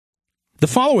The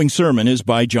following sermon is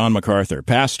by John MacArthur,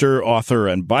 pastor, author,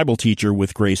 and Bible teacher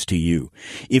with Grace to You.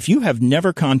 If you have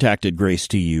never contacted Grace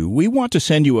to You, we want to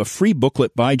send you a free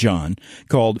booklet by John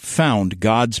called Found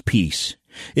God's Peace.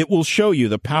 It will show you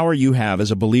the power you have as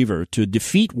a believer to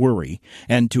defeat worry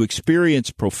and to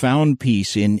experience profound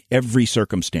peace in every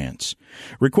circumstance.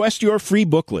 Request your free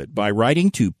booklet by writing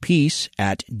to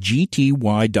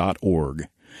peace@gty.org.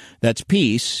 That's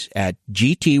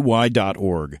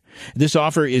peace@gty.org. This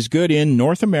offer is good in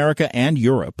North America and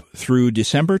Europe through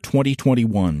December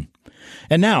 2021.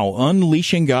 And now,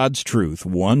 unleashing God's truth,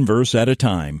 one verse at a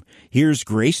time, here's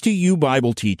Grace to You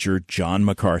Bible teacher John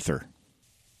MacArthur.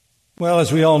 Well,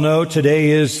 as we all know,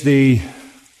 today is the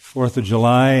 4th of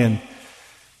July, and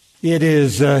it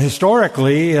is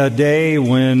historically a day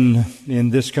when in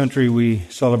this country we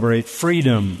celebrate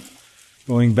freedom.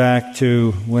 Going back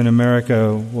to when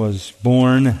America was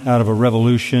born out of a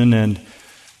revolution and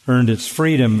earned its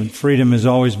freedom. And freedom has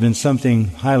always been something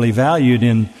highly valued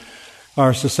in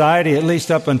our society, at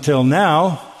least up until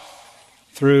now.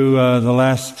 Through the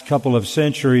last couple of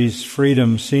centuries,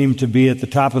 freedom seemed to be at the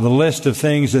top of the list of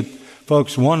things that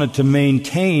folks wanted to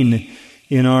maintain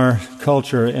in our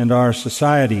culture and our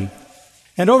society.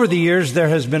 And over the years, there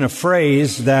has been a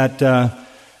phrase that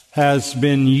has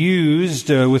been used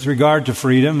with regard to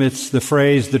freedom. It's the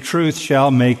phrase, "The truth shall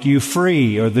make you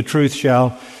free," or "The truth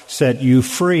shall set you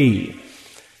free."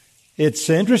 It's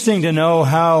interesting to know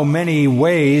how many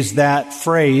ways that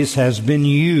phrase has been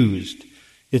used.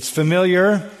 It's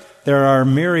familiar. There are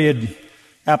myriad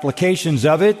applications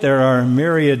of it. There are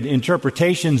myriad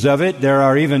interpretations of it. There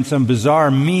are even some bizarre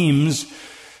memes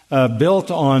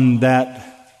built on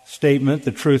that statement,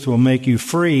 "The truth will make you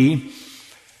free."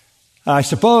 I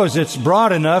suppose it's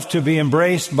broad enough to be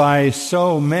embraced by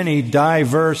so many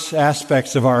diverse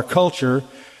aspects of our culture.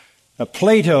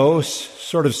 Plato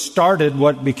sort of started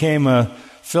what became a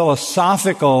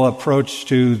philosophical approach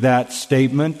to that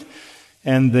statement.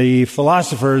 And the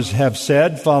philosophers have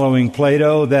said, following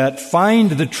Plato, that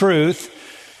find the truth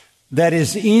that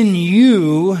is in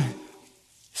you,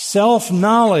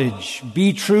 self-knowledge,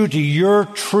 be true to your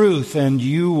truth, and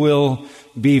you will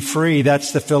be free.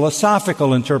 That's the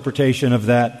philosophical interpretation of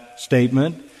that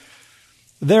statement.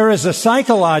 There is a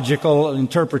psychological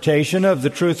interpretation of "the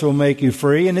truth will make you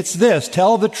free," and it's this: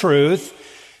 tell the truth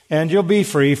and you'll be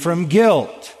free from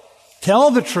guilt.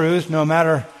 Tell the truth no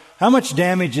matter how much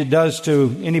damage it does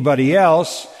to anybody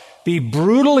else. Be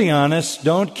brutally honest.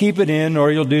 Don't keep it in, or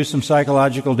you'll do some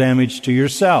psychological damage to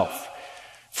yourself.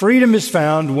 Freedom is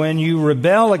found when you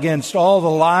rebel against all the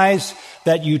lies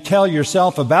that you tell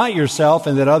yourself about yourself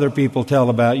and that other people tell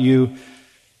about you.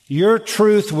 Your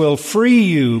truth will free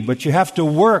you, but you have to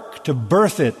work to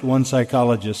birth it, one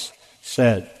psychologist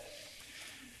said.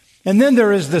 And then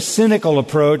there is the cynical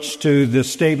approach to the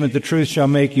statement, "The truth shall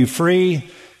make you free."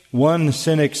 One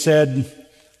cynic said,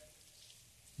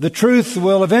 "The truth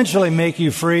will eventually make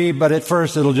you free, but at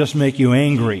first it'll just make you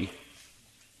angry."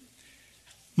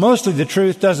 Mostly the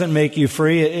truth doesn't make you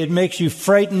free. It makes you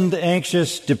frightened,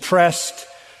 anxious, depressed.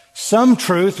 Some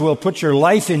truth will put your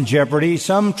life in jeopardy.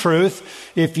 Some truth,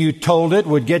 if you told it,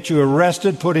 would get you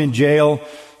arrested, put in jail.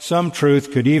 Some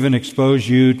truth could even expose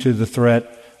you to the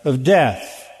threat of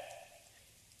death.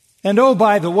 And oh,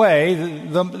 by the way,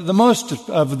 the most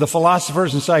of the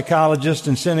philosophers and psychologists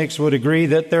and cynics would agree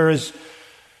that there is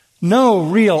no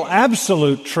real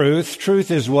absolute truth. Truth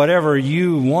is whatever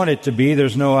you want it to be.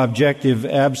 There's no objective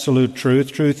absolute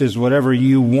truth. Truth is whatever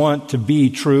you want to be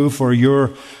true for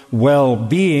your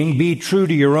well-being. Be true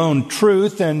to your own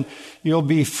truth, and you'll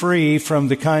be free from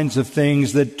the kinds of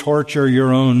things that torture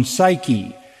your own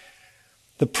psyche.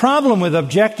 The problem with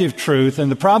objective truth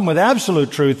and the problem with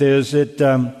absolute truth is it's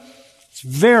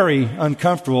very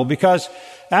uncomfortable, because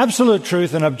absolute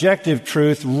truth and objective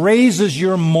truth raises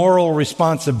your moral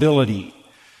responsibility.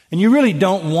 And you really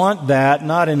don't want that,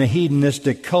 not in a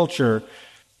hedonistic culture.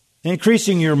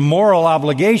 Increasing your moral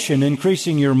obligation,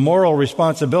 increasing your moral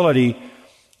responsibility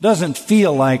doesn't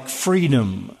feel like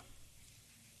freedom.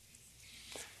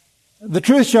 "The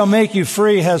truth shall make you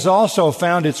free" has also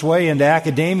found its way into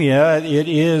academia. It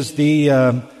is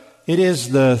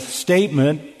the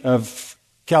statement of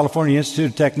California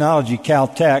Institute of Technology,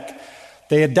 Caltech.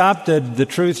 They adopted "the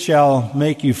truth shall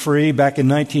make you free" back in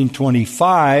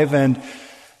 1925, and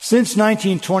since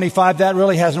 1925, that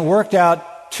really hasn't worked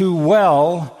out too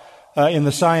well in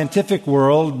the scientific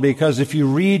world, because if you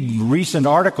read recent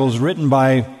articles written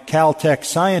by Caltech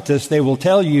scientists, they will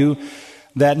tell you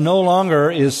that no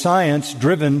longer is science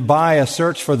driven by a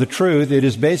search for the truth. It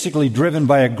is basically driven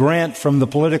by a grant from the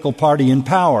political party in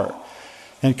power.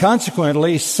 And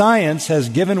consequently, science has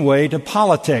given way to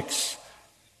politics.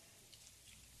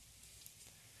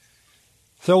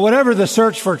 So whatever the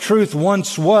search for truth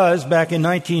once was back in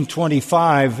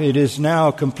 1925, it is now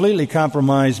completely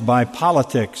compromised by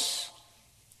politics.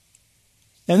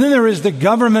 And then there is the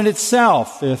government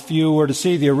itself. If you were to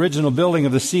see the original building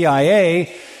of the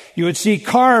CIA, you would see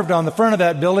carved on the front of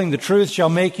that building, "The truth shall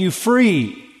make you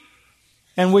free."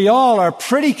 And we all are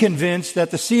pretty convinced that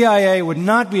the CIA would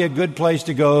not be a good place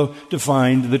to go to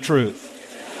find the truth.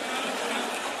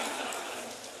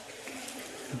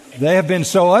 They have been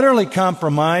so utterly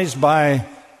compromised by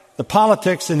the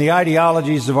politics and the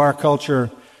ideologies of our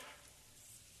culture.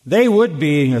 They would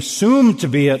be assumed to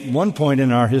be at one point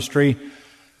in our history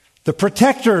the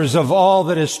protectors of all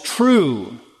that is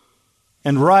true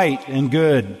and right and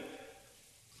good.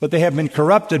 But they have been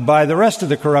corrupted by the rest of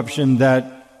the corruption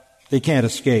that they can't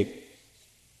escape.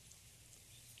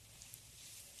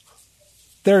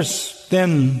 There's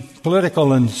then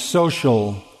political and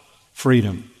social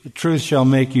freedom. The truth shall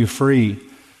make you free.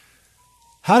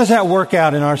 How does that work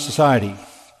out in our society?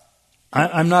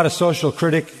 I'm not a social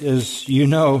critic, as you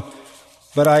know,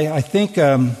 but I think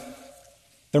there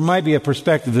might be a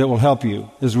perspective that will help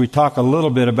you as we talk a little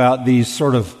bit about these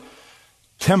sort of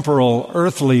temporal,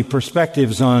 earthly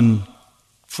perspectives on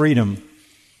freedom.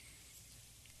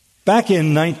 Back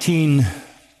in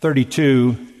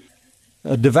 1932,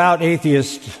 a devout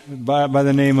atheist by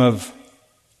the name of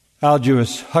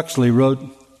Aldous Huxley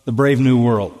wrote The Brave New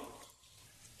World.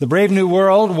 The Brave New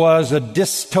World was a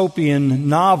dystopian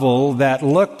novel that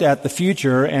looked at the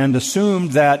future and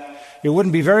assumed that it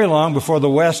wouldn't be very long before the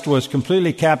West was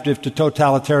completely captive to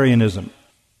totalitarianism.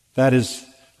 That is,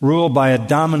 ruled by a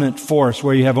dominant force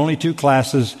where you have only two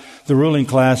classes, the ruling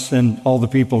class and all the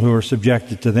people who are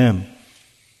subjected to them.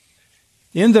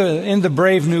 In the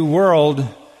Brave New World,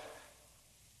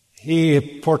 he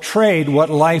portrayed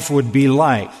what life would be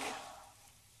like.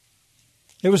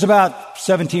 It was about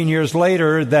 17 years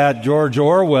later that George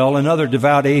Orwell, another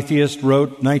devout atheist,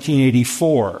 wrote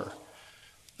 1984,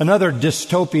 another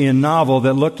dystopian novel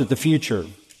that looked at the future.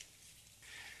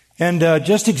 And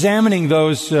just examining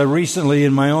those recently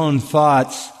in my own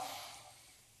thoughts,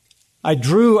 I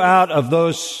drew out of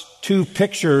those two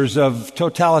pictures of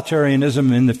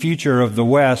totalitarianism in the future of the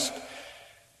West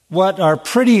what are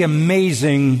pretty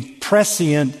amazing,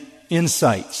 prescient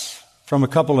insights from a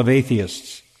couple of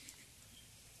atheists.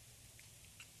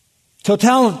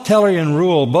 Totalitarian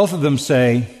rule, both of them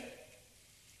say,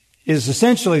 is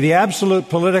essentially the absolute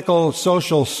political,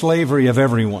 social slavery of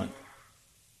everyone.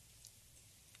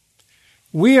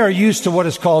 We are used to what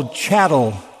is called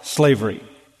chattel slavery,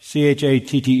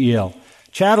 C-H-A-T-T-E-L.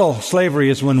 Chattel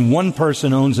slavery is when one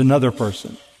person owns another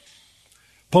person.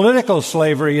 Political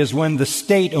slavery is when the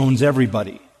state owns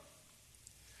everybody.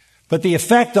 But the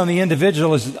effect on the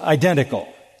individual is identical.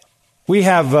 We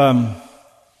have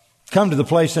come to the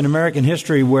place in American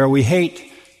history where we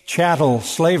hate chattel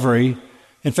slavery.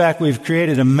 In fact, we've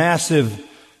created a massive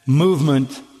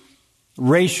movement,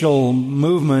 racial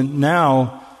movement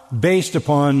now based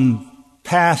upon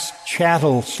past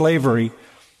chattel slavery.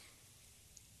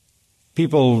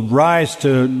 People rise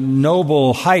to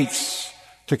noble heights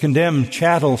to condemn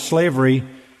chattel slavery,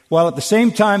 while at the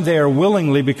same time they are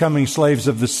willingly becoming slaves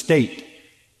of the state.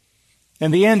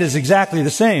 And the end is exactly the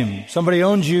same. Somebody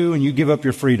owns you and you give up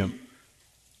your freedom.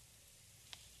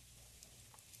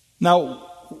 Now,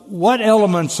 what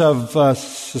elements of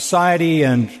society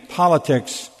and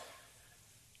politics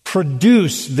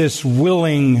produce this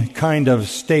willing kind of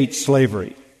state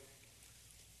slavery?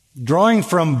 Drawing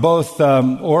from both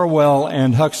Orwell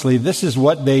and Huxley, this is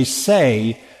what they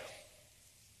say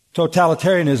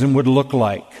totalitarianism would look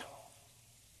like.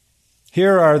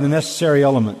 Here are the necessary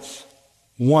elements.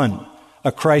 1,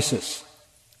 a crisis.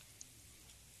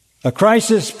 A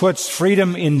crisis puts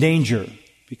freedom in danger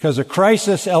because a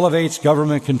crisis elevates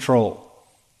government control.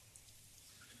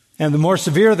 And the more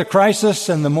severe the crisis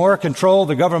and the more control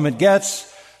the government gets,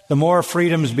 the more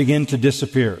freedoms begin to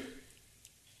disappear.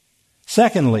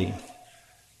 Secondly,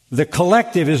 the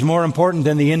collective is more important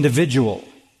than the individual.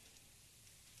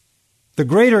 The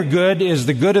greater good is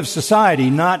the good of society,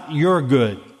 not your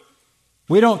good.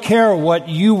 We don't care what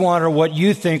you want or what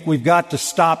you think. We've got to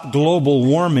stop global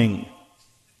warming.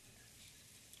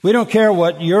 We don't care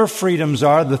what your freedoms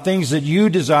are, the things that you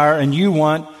desire and you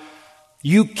want.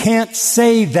 You can't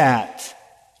say that.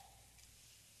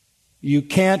 You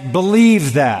can't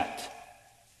believe that.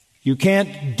 You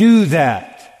can't do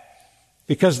that.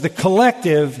 Because the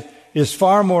collective is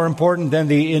far more important than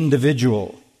the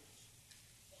individual.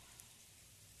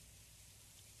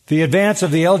 The advance of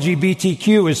the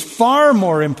LGBTQ is far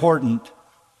more important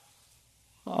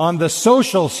on the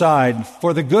social side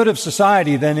for the good of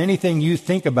society than anything you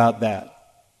think about that.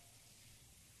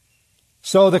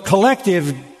 So the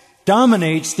collective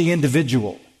dominates the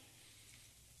individual.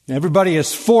 Everybody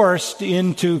is forced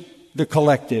into the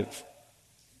collective.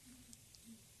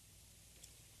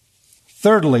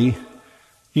 Thirdly,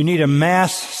 you need a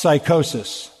mass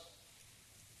psychosis.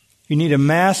 You need a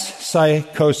mass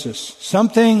psychosis,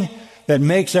 something that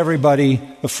makes everybody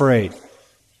afraid,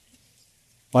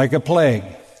 like a plague,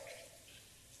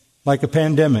 like a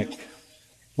pandemic,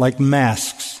 like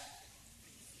masks,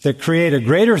 that create a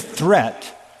greater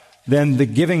threat than the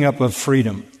giving up of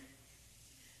freedom.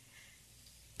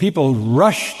 People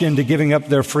rushed into giving up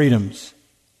their freedoms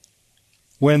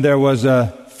when there was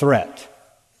a threat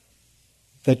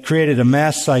that created a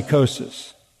mass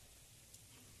psychosis.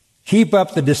 Keep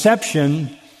up the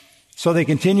deception so they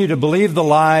continue to believe the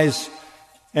lies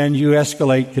and you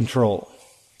escalate control.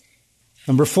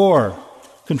 Number 4,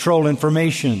 control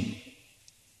information.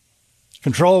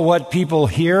 Control what people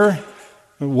hear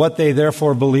and what they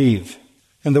therefore believe.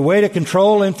 And the way to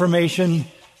control information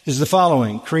is the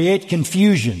following: create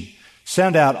confusion,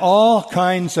 send out all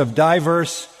kinds of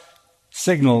diverse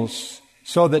signals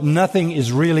so that nothing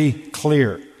is really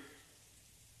clear.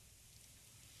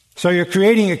 So you're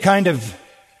creating a kind of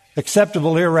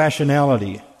acceptable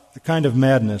irrationality, a kind of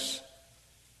madness.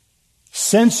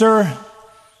 Censor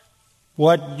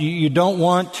what you don't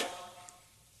want.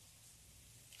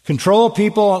 Control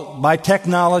people by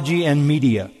technology and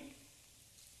media.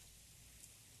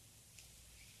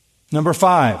 Number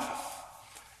 5,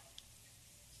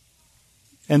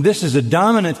 and this is a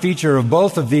dominant feature of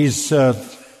both of these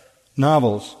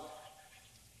novels,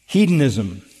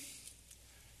 hedonism.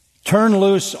 Turn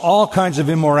loose all kinds of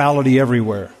immorality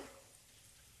everywhere.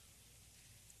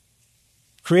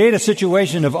 Create a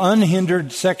situation of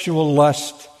unhindered sexual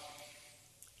lust.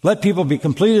 Let people be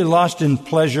completely lost in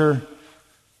pleasure.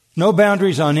 No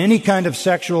boundaries on any kind of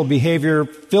sexual behavior.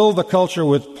 Fill the culture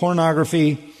with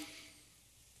pornography.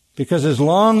 Because as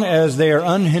long as they are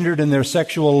unhindered in their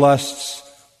sexual lusts,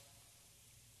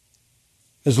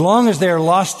 as long as they are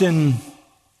lost in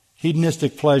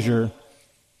hedonistic pleasure,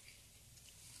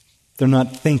 they're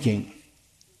not thinking.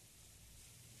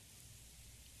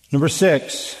 Number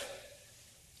 6,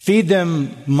 feed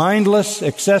them mindless,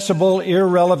 accessible,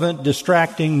 irrelevant,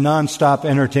 distracting, nonstop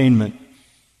entertainment.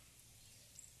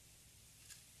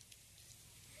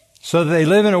 So that they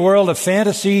live in a world of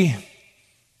fantasy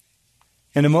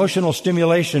and emotional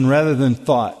stimulation rather than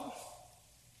thought.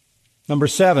 Number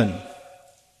 7,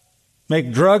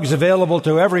 make drugs available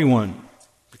to everyone,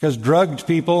 because drugged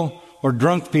people or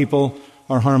drunk people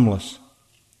are harmless.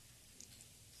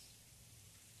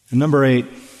 And number 8,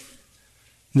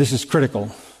 this is critical.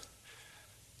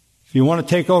 If you want to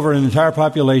take over an entire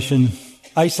population,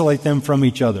 isolate them from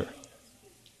each other.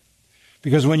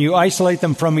 Because when you isolate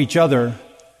them from each other,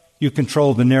 you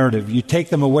control the narrative. You take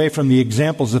them away from the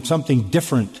examples of something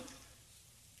different.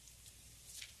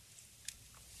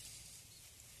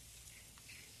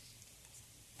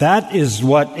 That is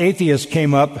what atheists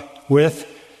came up with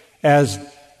as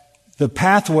the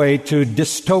pathway to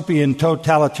dystopian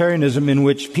totalitarianism, in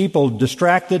which people,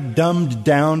 distracted, dumbed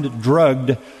down,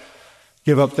 drugged,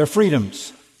 give up their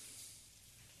freedoms.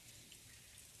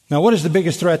 Now, what is the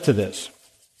biggest threat to this?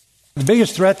 The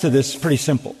biggest threat to this is pretty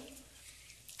simple.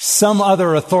 Some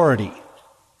other authority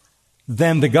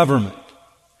than the government.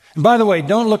 And by the way,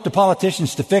 don't look to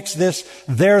politicians to fix this.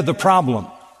 They're the problem.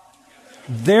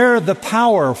 They're the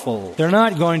powerful. They're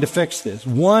not going to fix this.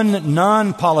 One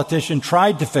non-politician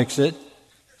tried to fix it,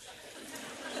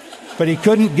 but he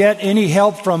couldn't get any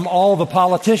help from all the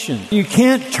politicians. You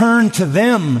can't turn to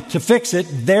them to fix it.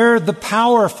 They're the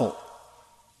powerful.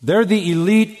 They're the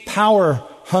elite,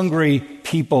 power-hungry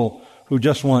people who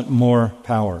just want more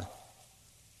power.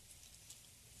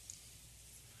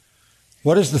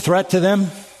 What is the threat to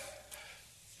them?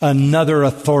 Another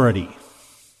authority.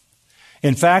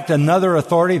 In fact, another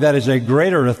authority that is a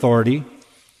greater authority,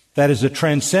 that is a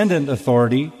transcendent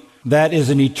authority, that is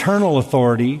an eternal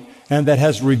authority, and that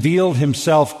has revealed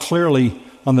himself clearly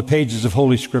on the pages of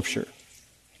Holy Scripture.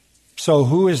 So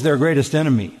who is their greatest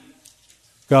enemy?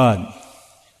 God.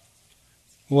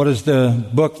 What is the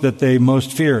book that they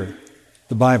most fear?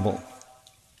 The Bible.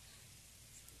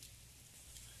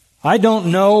 I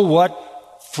don't know what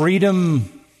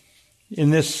freedom in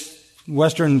this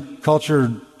Western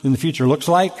culture in the future looks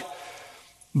like,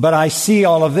 but I see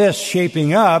all of this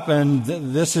shaping up, and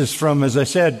this is from, as I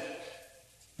said,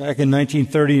 back in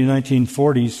 1930 to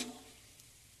 1940s.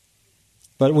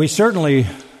 But we certainly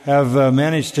have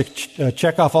managed to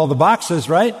check off all the boxes,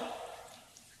 right?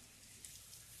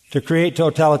 To create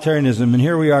totalitarianism. And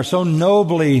here we are so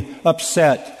nobly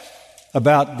upset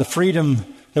about the freedom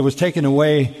that was taken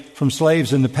away from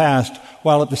slaves in the past,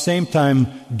 while at the same time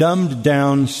dumbed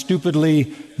down,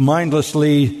 stupidly,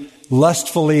 mindlessly,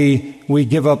 lustfully, we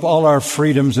give up all our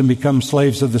freedoms and become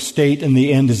slaves of the state, and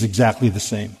the end is exactly the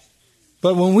same.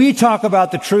 But when we talk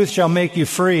about the truth shall make you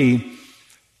free,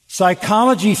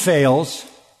 psychology fails.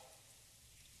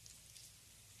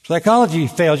 Psychology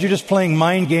fails. You're just playing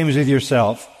mind games with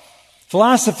yourself.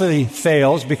 Philosophy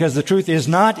fails because the truth is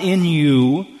not in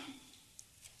you.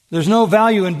 There's no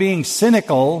value in being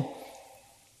cynical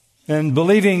and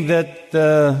believing that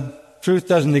the truth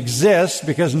doesn't exist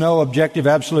because no objective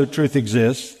absolute truth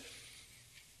exists.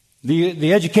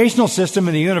 The educational system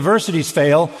and the universities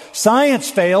fail.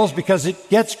 Science fails because it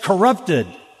gets corrupted.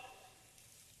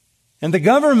 And the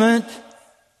government,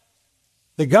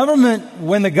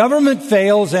 when the government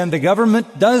fails, and the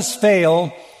government does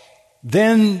fail,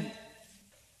 then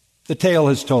the tale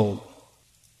is told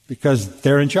because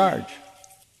they're in charge.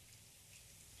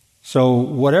 So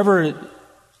whatever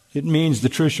it means the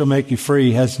truth shall make you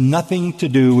free has nothing to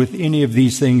do with any of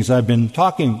these things I've been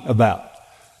talking about.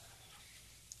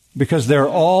 Because they're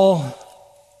all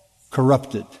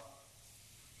corrupted.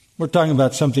 We're talking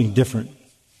about something different.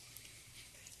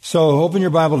 So open your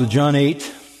Bible to John 8.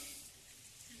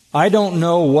 I don't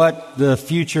know what the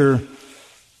future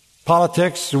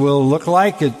politics will look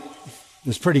like. It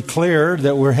is pretty clear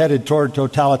that we're headed toward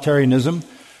totalitarianism.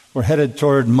 We're headed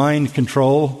toward mind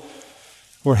control.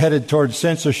 We're headed toward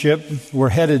censorship. We're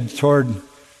headed toward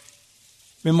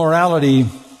immorality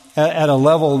at a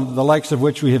level the likes of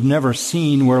which we have never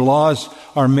seen, where laws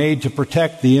are made to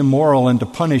protect the immoral and to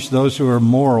punish those who are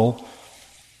moral.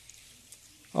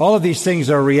 All of these things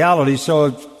are realities, so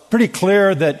it's pretty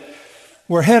clear that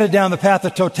we're headed down the path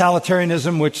of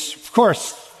totalitarianism, which, of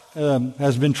course,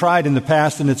 has been tried in the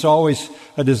past, and it's always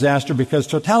a disaster because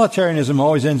totalitarianism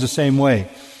always ends the same way.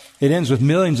 It ends with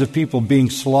millions of people being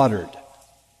slaughtered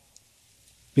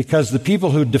because the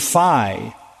people who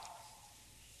defy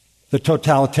the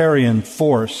totalitarian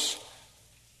force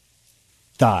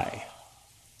die.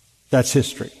 That's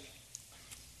history.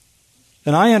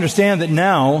 And I understand that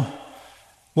now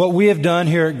what we have done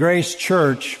here at Grace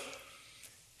Church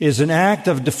is an act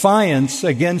of defiance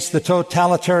against the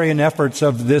totalitarian efforts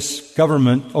of this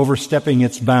government overstepping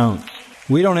its bounds.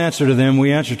 We don't answer to them,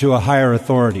 we answer to a higher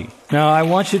authority. Now, I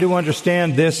want you to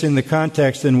understand this in the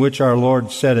context in which our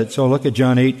Lord said it. So look at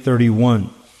John 8:31.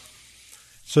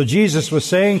 So Jesus was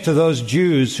saying to those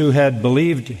Jews who had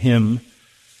believed him,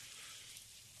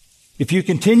 "If you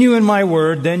continue in my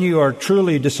word, then you are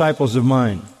truly disciples of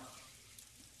mine.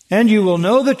 And you will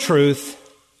know the truth,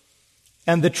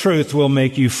 and the truth will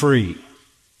make you free."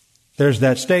 There's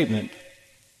that statement.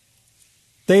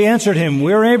 They answered him,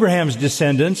 "We're Abraham's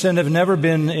descendants and have never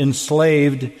been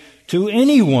enslaved to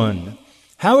anyone.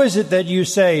 How is it that you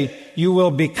say you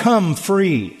will become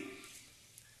free?"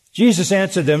 Jesus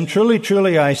answered them, "Truly,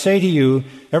 truly, I say to you,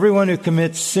 everyone who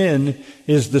commits sin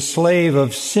is the slave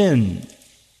of sin.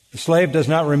 The slave does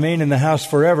not remain in the house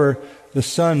forever. The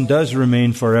Son does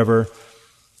remain forever.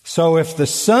 So if the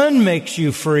Son makes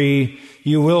you free,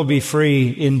 you will be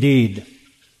free indeed."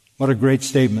 What a great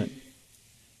statement.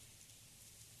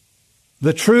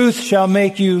 The truth shall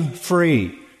make you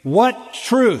free. What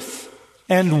truth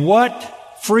and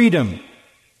what freedom?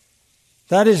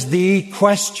 That is the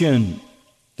question.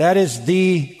 That is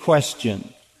the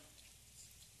question.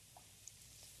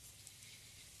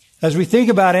 As we think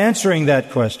about answering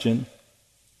that question,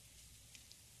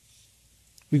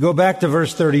 we go back to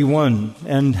verse 31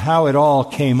 and how it all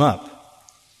came up.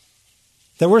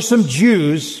 There were some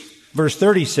Jews, verse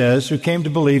 30 says, who came to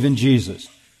believe in Jesus.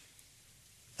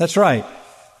 That's right.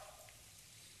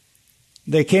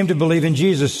 They came to believe in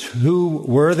Jesus. Who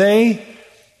were they?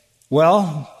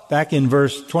 Well, back in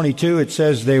verse 22 it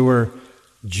says they were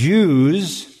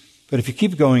Jews, but if you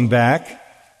keep going back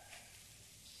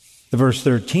to verse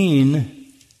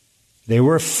 13, they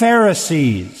were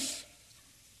Pharisees.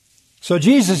 So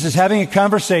Jesus is having a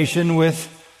conversation with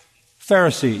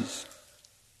Pharisees,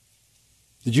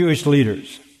 the Jewish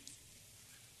leaders.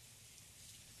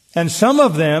 And some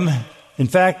of them, in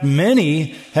fact,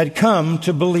 many had come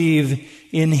to believe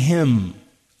in him.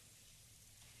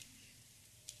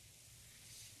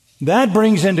 That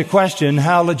brings into question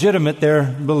how legitimate their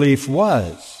belief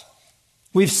was.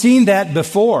 We've seen that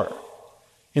before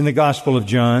in the Gospel of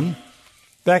John.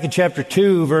 Back in chapter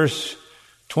 2, verse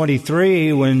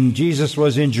 23, when Jesus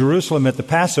was in Jerusalem at the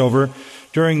Passover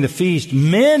during the feast,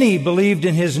 many believed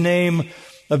in his name,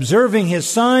 observing his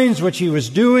signs which he was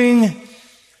doing.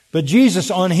 But Jesus,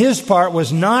 on his part,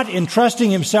 was not entrusting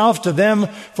himself to them,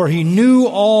 for he knew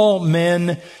all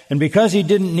men, and because he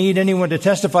didn't need anyone to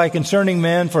testify concerning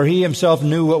man, for he himself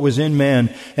knew what was in man.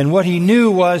 And what he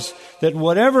knew was that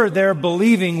whatever their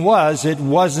believing was, it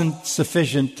wasn't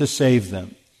sufficient to save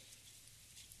them.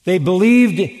 They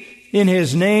believed in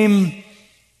his name,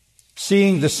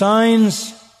 seeing the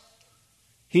signs.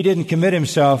 He didn't commit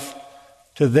himself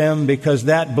to them because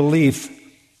that belief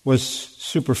was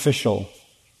superficial.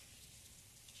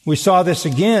 We saw this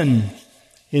again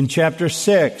in chapter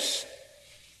 6,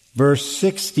 verse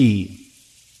 60.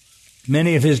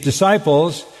 Many of his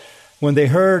disciples, when they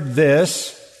heard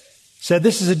this, said,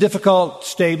 "This is a difficult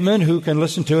statement. Who can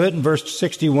listen to it?" In verse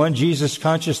 61, Jesus,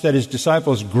 conscious that his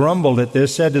disciples grumbled at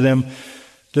this, said to them,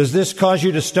 "Does this cause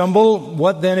you to stumble?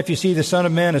 What then if you see the Son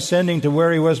of Man ascending to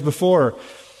where he was before?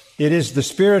 It is the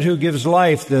Spirit who gives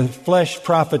life. The flesh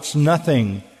profits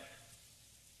nothing."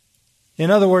 In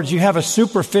other words, you have a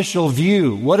superficial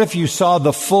view. What if you saw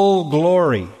the full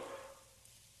glory?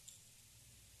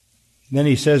 Then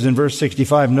he says in verse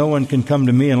 65, "No one can come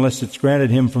to me unless it's granted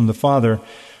him from the Father."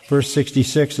 Verse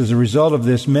 66, as a result of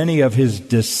this, many of his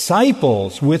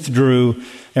disciples withdrew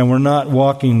and were not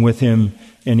walking with him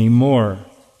anymore.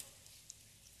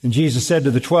 And Jesus said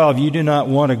to the 12, "You do not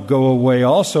want to go away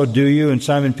also, do you?" And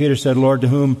Simon Peter said, "Lord, to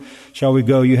whom shall we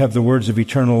go? You have the words of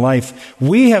eternal life.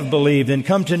 We have believed and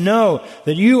come to know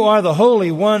that you are the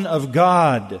Holy One of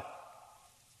God."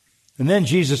 And then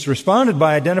Jesus responded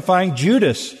by identifying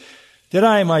Judas. "Did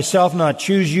I myself not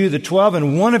choose you, the 12,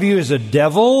 and one of you is a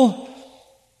devil?"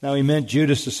 Now he meant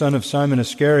Judas, the son of Simon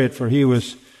Iscariot, for he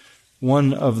was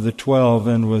one of the 12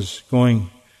 and was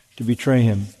going to betray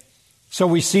him. So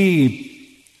we see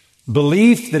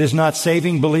belief that is not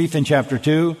saving belief in chapter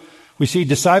 2. We see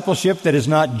discipleship that is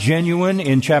not genuine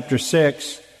in chapter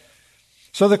 6.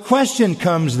 So the question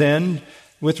comes then,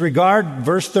 with regard,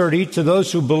 verse 30, to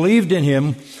those who believed in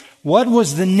him, what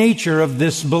was the nature of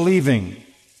this believing?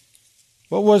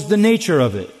 What was the nature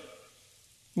of it?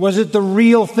 Was it the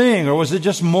real thing, or was it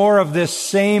just more of this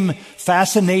same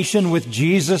fascination with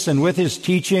Jesus and with his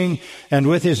teaching and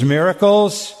with his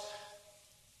miracles?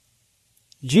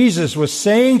 Jesus was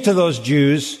saying to those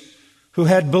Jews who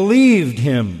had believed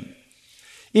him,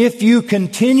 "If you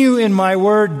continue in my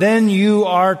word, then you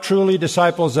are truly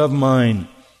disciples of mine."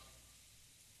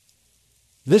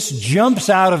 This jumps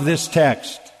out of this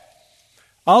text.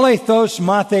 Alethos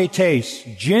mathetes,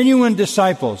 genuine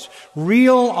disciples,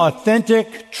 real,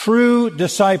 authentic, true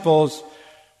disciples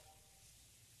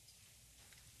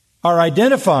are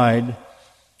identified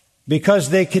because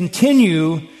they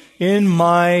continue in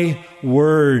my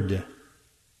word.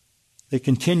 They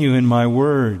continue in my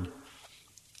word.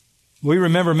 We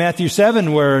remember Matthew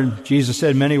 7 where Jesus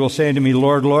said, "Many will say unto me,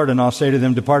 Lord, Lord, and I'll say to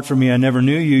them, depart from me, I never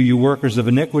knew you, you workers of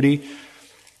iniquity."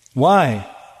 Why?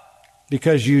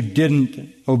 Because you didn't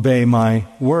obey my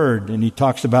word. And he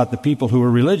talks about the people who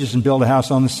were religious and build a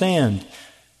house on the sand.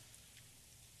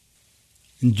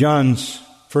 In John's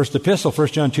first epistle,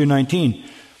 1 John 2:19,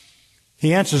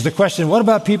 he answers the question, what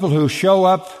about people who show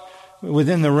up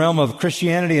within the realm of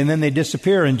Christianity and then they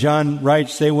disappear? And John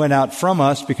writes, they went out from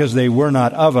us because they were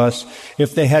not of us.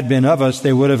 If they had been of us,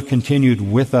 they would have continued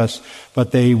with us.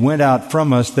 But they went out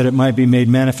from us that it might be made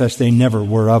manifest they never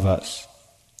were of us.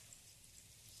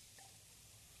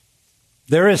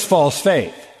 There is false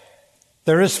faith.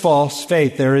 There is false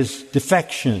faith. There is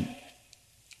defection.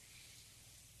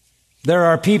 There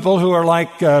are people who are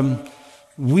like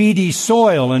weedy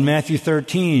soil in Matthew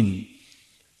 13,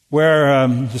 where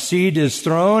the seed is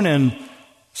thrown and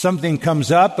something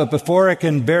comes up, but before it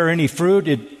can bear any fruit,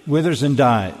 it withers and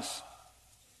dies.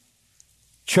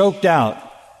 Choked out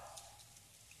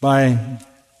by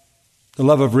the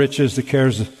love of riches, the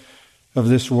cares of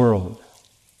this world.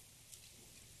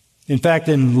 In fact,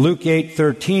 in Luke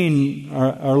 8:13,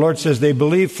 our Lord says they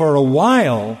believe for a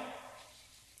while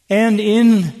and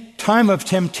in time of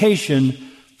temptation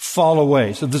fall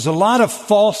away. So there's a lot of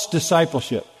false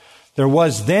discipleship. There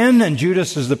was then, and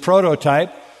Judas is the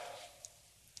prototype.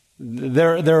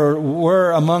 There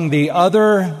were among the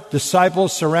other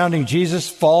disciples surrounding Jesus,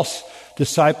 false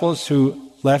disciples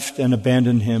who left and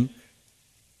abandoned him.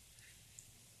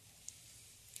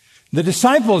 The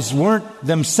disciples weren't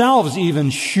themselves even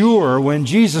sure when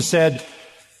Jesus said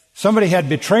somebody had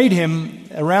betrayed him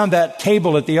around that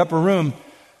table at the upper room.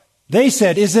 They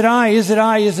said, "Is it I? Is it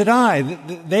I? Is it I?"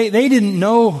 They didn't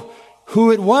know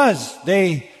who it was.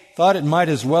 They thought it might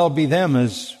as well be them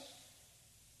as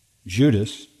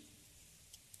Judas.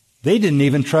 They didn't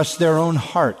even trust their own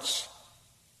hearts.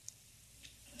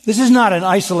 This is not an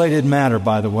isolated matter,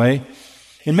 by the way.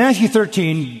 In Matthew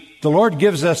 13, the Lord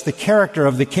gives us the character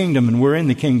of the kingdom, and we're in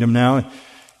the kingdom now.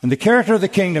 And the character of the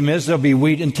kingdom is there'll be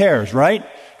wheat and tares, right?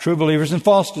 True believers and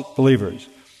false believers.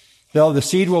 The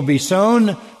seed will be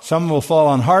sown. Some will fall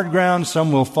on hard ground.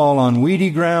 Some will fall on weedy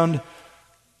ground.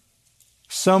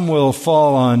 Some will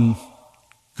fall on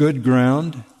good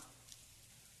ground.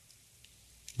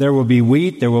 There will be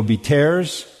wheat. There will be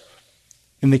tares.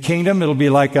 In the kingdom, it'll be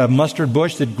like a mustard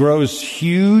bush that grows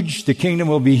huge. The kingdom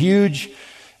will be huge,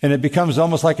 and it becomes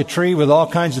almost like a tree with all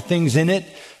kinds of things in it.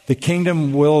 The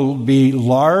kingdom will be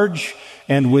large,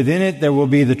 and within it there will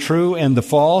be the true and the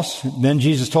false. Then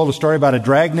Jesus told a story about a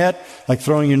dragnet, like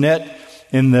throwing your net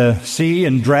in the sea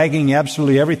and dragging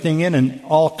absolutely everything in, and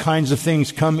all kinds of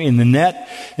things come in the net.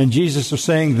 And Jesus was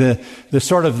saying the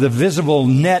sort of the visible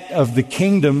net of the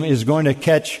kingdom is going to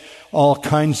catch all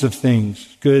kinds of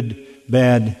things, good,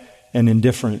 bad, and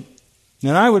indifferent.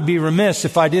 And I would be remiss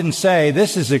if I didn't say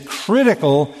this is a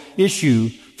critical issue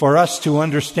for us to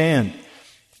understand.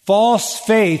 False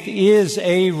faith is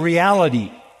a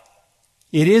reality.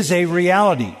 It is a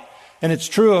reality. And it's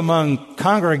true among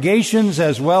congregations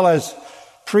as well as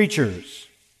preachers.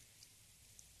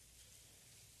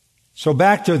 So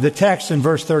back to the text in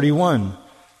verse 31.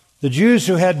 The Jews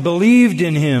who had believed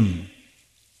in him.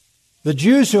 The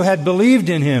Jews who had believed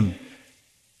in him.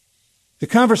 The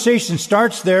conversation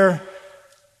starts there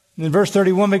in verse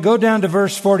 31, but go down to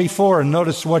verse 44 and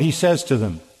notice what he says to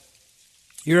them.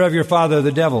 You're of your father,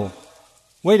 the devil.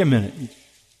 Wait a minute.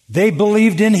 They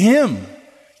believed in him.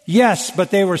 Yes,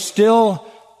 but they were still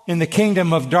in the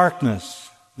kingdom of darkness.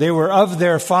 They were of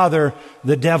their father,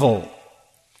 the devil.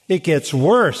 It gets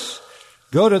worse.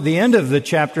 Go to the end of the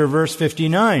chapter, verse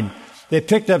 59. They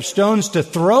picked up stones to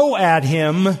throw at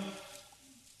him,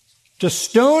 to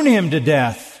stone him to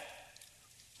death.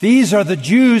 These are the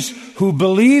Jews who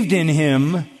believed in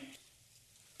him,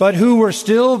 but who were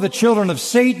still the children of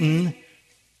Satan.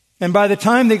 And by the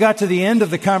time they got to the end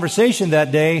of the conversation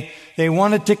that day, they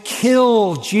wanted to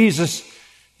kill Jesus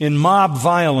in mob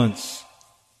violence.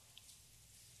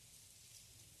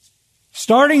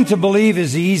 Starting to believe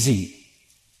is easy.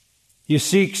 You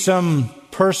seek some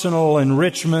personal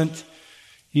enrichment.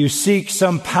 You seek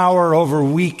some power over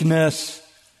weakness.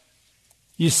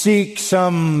 You seek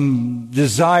some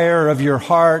desire of your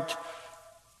heart.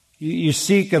 You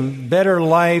seek a better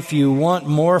life. You want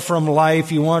more from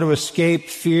life. You want to escape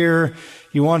fear.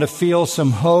 You want to feel some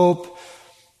hope.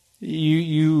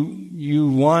 You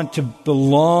want to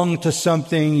belong to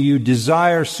something. You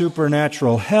desire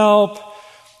supernatural help.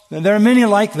 And there are many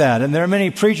like that, and there are many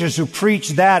preachers who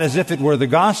preach that as if it were the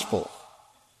gospel.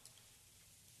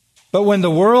 But when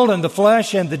the world and the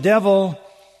flesh and the devil,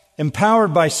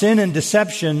 empowered by sin and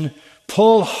deception,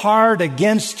 pull hard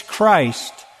against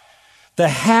Christ, the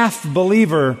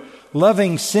half-believer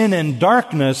loving sin and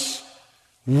darkness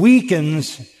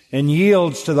weakens and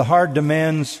yields to the hard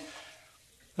demands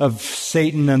of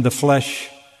Satan and the flesh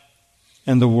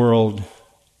and the world,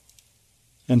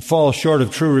 and falls short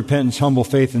of true repentance, humble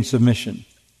faith, and submission.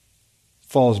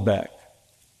 Falls back.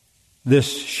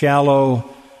 This shallow,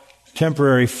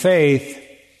 temporary faith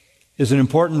is an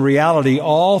important reality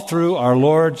all through our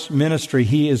Lord's ministry.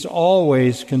 He is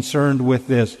always concerned with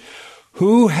this.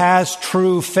 Who has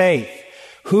true faith?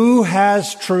 Who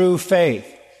has true faith?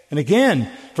 And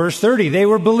again, verse 30, they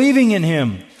were believing in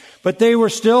him, but they were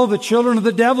still the children of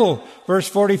the devil. Verse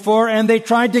 44, and they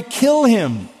tried to kill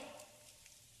him.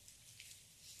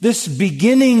 This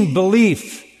beginning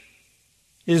belief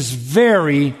is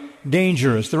very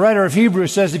dangerous. The writer of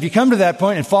Hebrews says if you come to that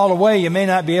point and fall away, you may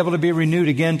not be able to be renewed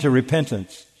again to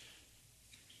repentance.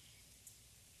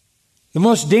 The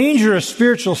most dangerous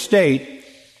spiritual state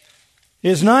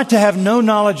is not to have no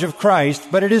knowledge of Christ,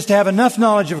 but it is to have enough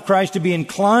knowledge of Christ to be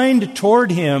inclined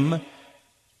toward him,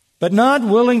 but not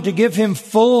willing to give him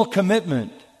full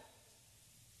commitment.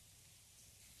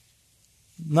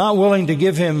 Not willing to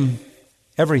give him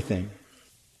everything.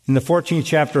 In the 14th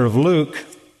chapter of Luke,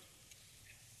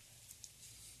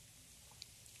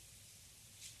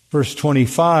 verse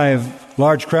 25,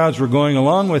 large crowds were going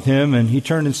along with him, and he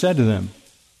turned and said to them,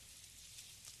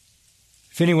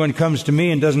 if anyone comes to me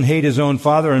and doesn't hate his own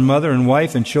father and mother and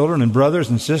wife and children and brothers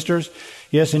and sisters,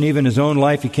 yes, and even his own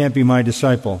life, he can't be my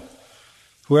disciple.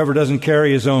 Whoever doesn't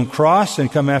carry his own cross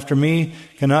and come after me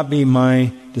cannot be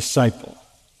my disciple.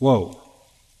 Whoa.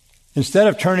 Instead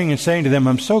of turning and saying to them,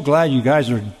 I'm so glad you guys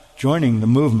are joining the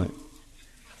movement,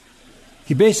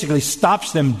 he basically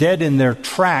stops them dead in their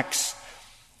tracks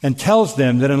and tells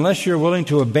them that unless you're willing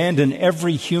to abandon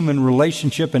every human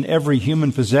relationship and every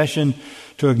human possession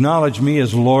to acknowledge me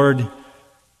as Lord,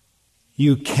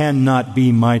 you cannot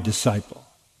be my disciple.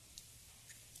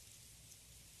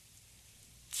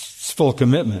 full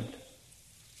commitment.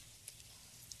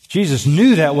 Jesus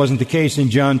knew that wasn't the case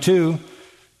in John 2.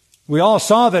 We all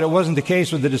saw that it wasn't the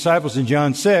case with the disciples in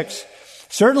John 6.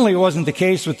 Certainly it wasn't the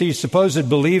case with these supposed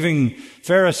believing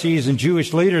Pharisees and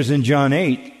Jewish leaders in John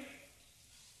 8.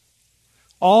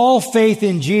 All faith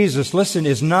in Jesus, listen,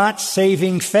 is not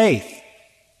saving faith.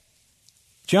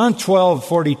 John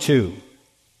 12:42.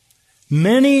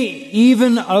 Many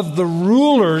even of the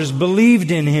rulers believed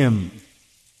in him.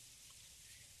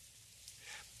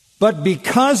 But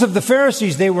because of the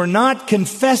Pharisees, they were not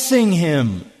confessing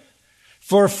him.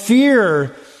 For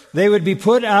fear they would be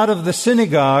put out of the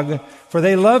synagogue, for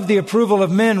they loved the approval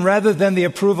of men rather than the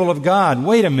approval of God.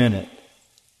 Wait a minute.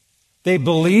 They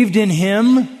believed in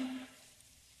him,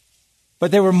 but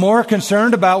they were more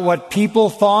concerned about what people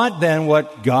thought than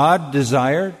what God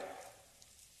desired.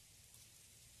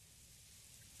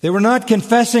 They were not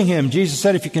confessing him. Jesus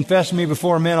said, if you confess me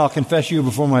before men, I'll confess you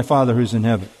before my Father who's in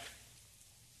heaven.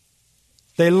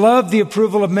 They loved the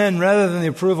approval of men rather than the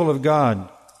approval of God.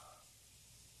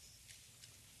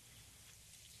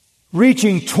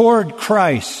 Reaching toward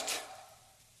Christ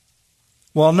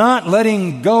while not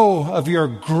letting go of your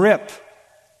grip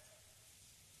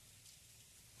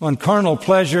on carnal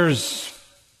pleasures,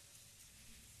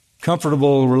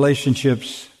 comfortable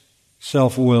relationships,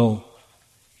 self-will,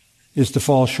 is to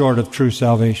fall short of true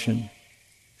salvation.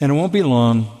 And it won't be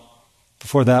long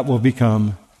before that will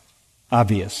become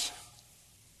obvious.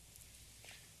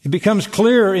 It becomes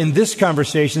clear in this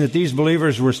conversation that these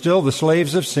believers were still the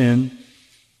slaves of sin.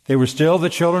 They were still the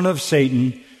children of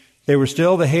Satan. They were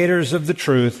still the haters of the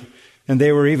truth. And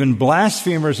they were even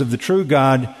blasphemers of the true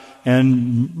God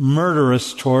and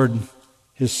murderous toward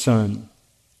his Son.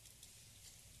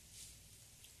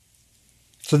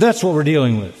 So that's what we're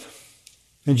dealing with.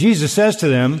 And Jesus says to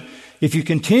them, if you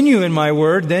continue in my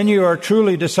word, then you are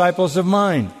truly disciples of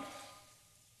mine.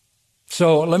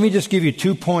 So let me just give you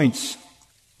 2 points.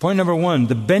 Point number 1,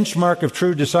 the benchmark of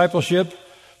true discipleship,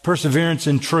 perseverance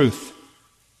in truth.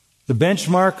 The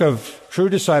benchmark of true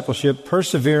discipleship,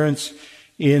 perseverance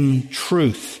in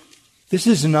truth. This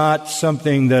is not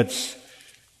something that's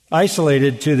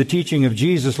isolated to the teaching of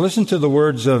Jesus. Listen to the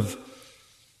words of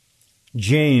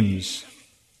James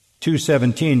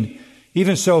 2:17.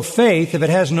 Even so, faith, if it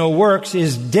has no works,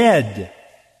 is dead.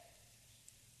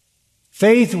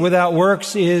 Faith without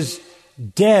works is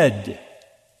dead.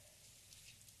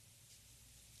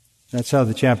 That's how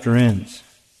the chapter ends.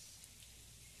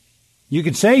 You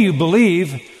can say you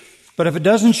believe, but if it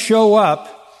doesn't show up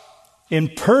in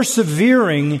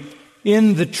persevering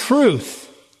in the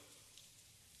truth,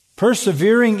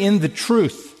 persevering in the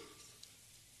truth,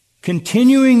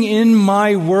 continuing in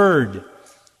my word.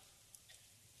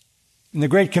 In the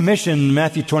Great Commission,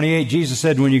 Matthew 28, Jesus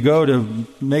said, when you go to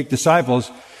make disciples,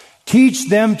 teach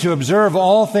them to observe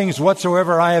all things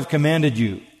whatsoever I have commanded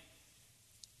you.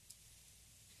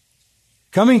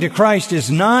 Coming to Christ is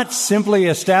not simply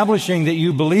establishing that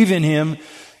you believe in him.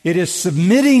 It is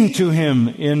submitting to him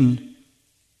in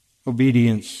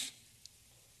obedience.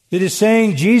 It is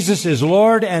saying Jesus is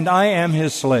Lord and I am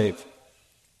his slave.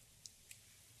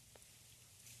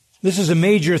 This is a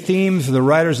major theme for the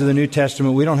writers of the New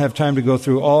Testament. We don't have time to go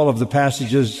through all of the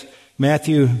passages.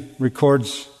 Matthew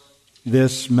records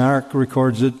this, Mark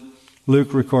records it,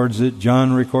 Luke records it,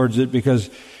 John records it, because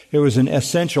it was an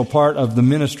essential part of the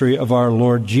ministry of our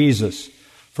Lord Jesus.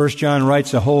 1 John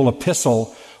writes a whole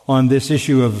epistle on this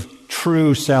issue of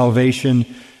true salvation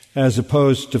as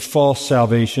opposed to false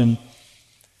salvation.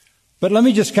 But let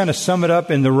me just kind of sum it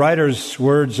up in the writer's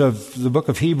words of the book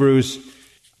of Hebrews,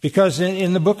 because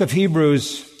in the book of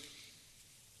Hebrews,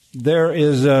 there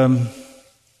is a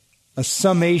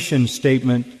summation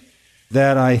statement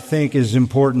that I think is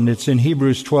important. It's in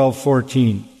Hebrews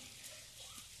 12:14.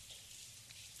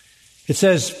 It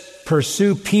says,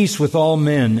 pursue peace with all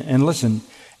men, and listen,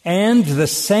 and the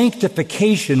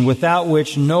sanctification without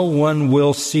which no one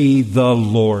will see the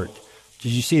Lord.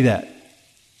 Did you see that?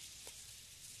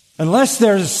 Unless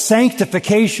there's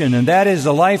sanctification, and that is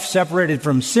a life separated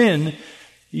from sin,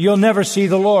 you'll never see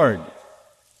the Lord.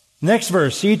 Next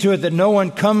verse, see to it that no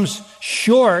one comes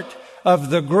short of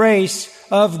the grace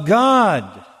of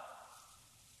God.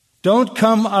 Don't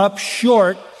come up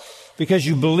short because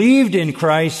you believed in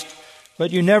Christ,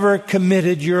 but you never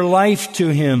committed your life to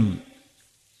him.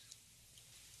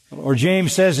 Or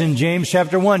James says in James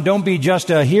chapter 1, don't be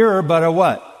just a hearer, but a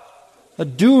what? A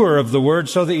doer of the word,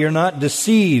 so that you're not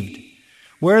deceived.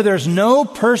 Where there's no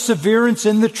perseverance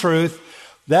in the truth,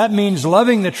 that means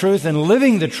loving the truth and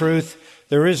living the truth,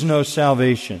 there is no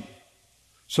salvation.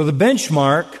 So the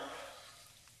benchmark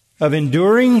of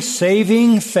enduring,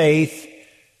 saving faith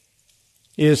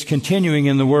is continuing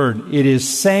in the Word. It is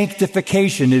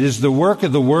sanctification. It is the work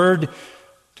of the Word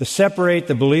to separate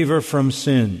the believer from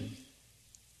sin.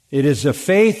 It is a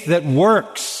faith that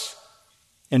works,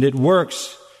 and it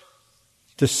works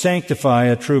to sanctify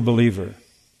a true believer.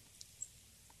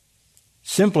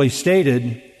 Simply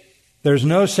stated, there's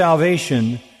no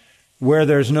salvation where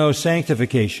there's no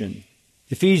sanctification.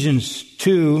 Ephesians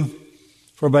 2,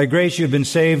 for by grace you have been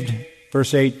saved,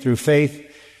 verse 8, through faith,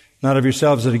 not of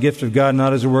yourselves, as a gift of God,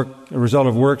 not as a result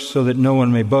of works, so that no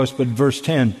one may boast. But verse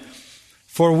 10,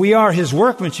 for we are His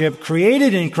workmanship,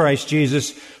 created in Christ Jesus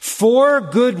for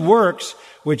good works,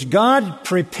 which God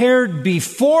prepared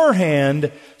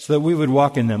beforehand so that we would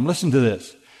walk in them. Listen to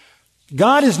this.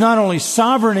 God is not only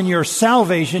sovereign in your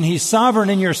salvation, He's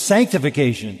sovereign in your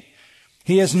sanctification.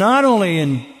 He is not only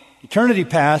in eternity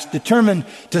past determined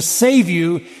to save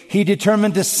you, He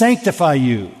determined to sanctify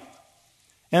you.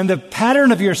 And the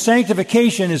pattern of your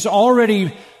sanctification is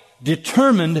already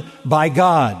determined by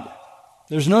God.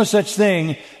 There's no such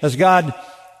thing as God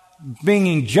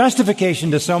bringing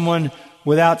justification to someone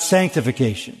without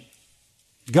sanctification.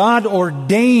 God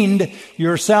ordained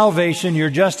your salvation, your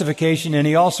justification, and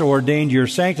He also ordained your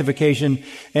sanctification,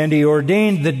 and He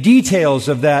ordained the details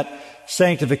of that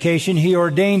sanctification. He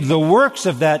ordained the works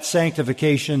of that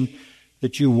sanctification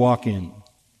that you walk in.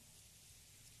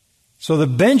 So the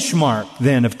benchmark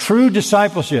then of true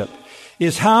discipleship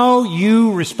is how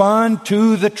you respond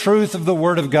to the truth of the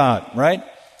Word of God, right?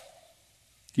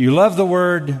 Do you love the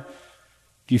Word?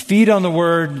 Do you feed on the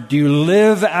Word? Do you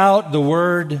live out the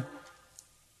Word?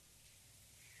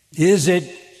 Is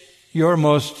it your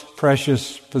most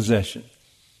precious possession?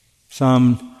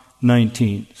 Psalm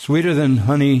 19. Sweeter than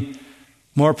honey,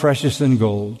 more precious than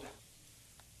gold.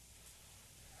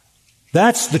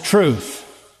 That's the truth.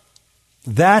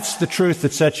 That's the truth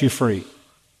that sets you free.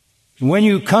 When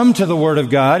you come to the Word of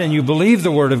God and you believe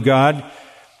the Word of God,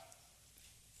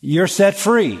 you're set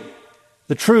free.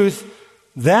 The truth,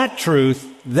 that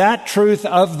truth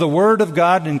of the Word of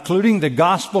God, including the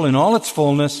gospel in all its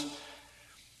fullness,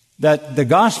 that the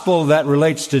gospel that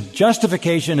relates to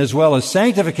justification as well as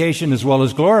sanctification as well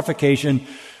as glorification,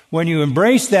 when you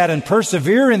embrace that and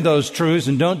persevere in those truths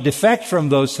and don't defect from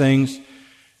those things,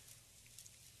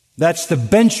 that's the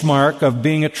benchmark of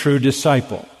being a true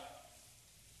disciple.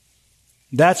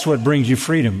 That's what brings you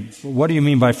freedom. What do you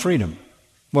mean by freedom?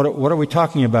 What are we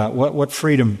talking about? What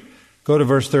freedom? Go to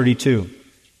verse 32.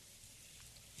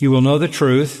 You will know the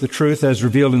truth as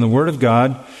revealed in the Word of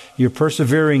God. You're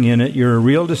persevering in it. You're a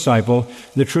real disciple.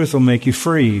 The truth will make you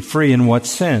free. Free in what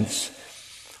sense?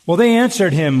 Well, they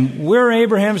answered him, we're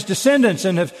Abraham's descendants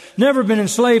and have never been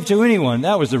enslaved to anyone.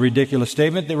 That was a ridiculous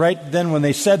statement. Right then when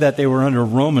they said that, they were under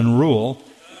Roman rule.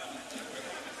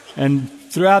 And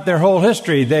throughout their whole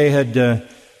history, they had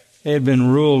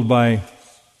been ruled by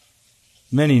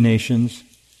many nations.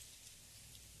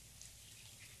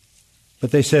 But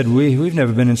they said, we've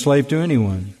never been enslaved to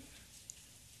anyone.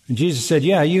 And Jesus said,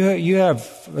 yeah, you have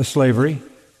a slavery.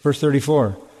 Verse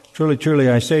 34. Truly, truly,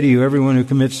 I say to you, everyone who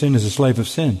commits sin is a slave of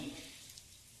sin.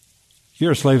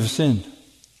 You're a slave of sin.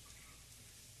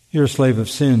 You're a slave of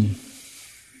sin.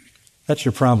 That's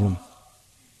your problem.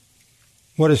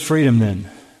 What is freedom then?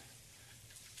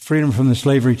 Freedom from the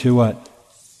slavery to what?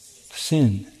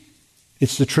 Sin.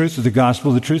 It's the truth of the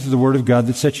gospel, the truth of the Word of God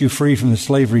that sets you free from the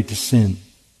slavery to sin.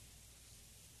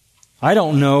 I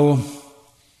don't know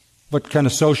what kind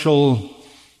of social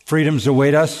freedoms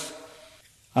await us.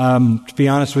 To be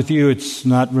honest with you, it's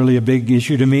not really a big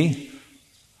issue to me.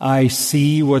 I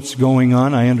see what's going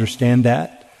on. I understand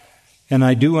that. And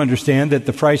I do understand that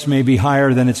the price may be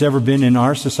higher than it's ever been in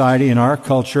our society, in our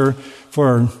culture,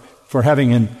 for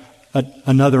having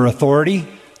another authority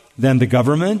than the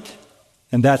government.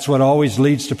 And that's what always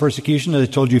leads to persecution. As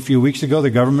I told you a few weeks ago, the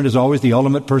government is always the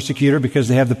ultimate persecutor because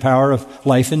they have the power of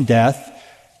life and death.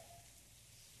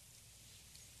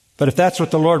 But if that's what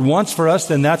the Lord wants for us,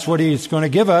 then that's what He's going to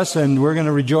give us, and we're going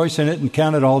to rejoice in it and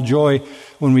count it all joy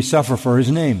when we suffer for His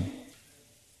name.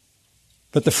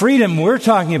 But the freedom we're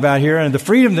talking about here, and the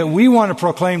freedom that we want to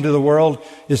proclaim to the world,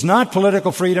 is not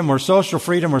political freedom or social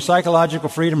freedom or psychological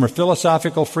freedom or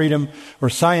philosophical freedom or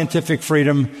scientific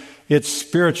freedom. It's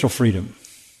spiritual freedom.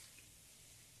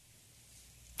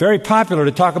 Very popular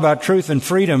to talk about truth and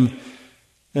freedom,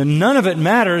 and none of it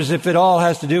matters if it all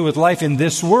has to do with life in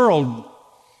this world.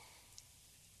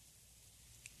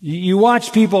 You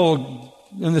watch people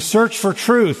in the search for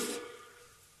truth.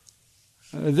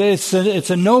 It's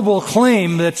a noble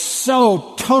claim that's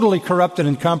so totally corrupted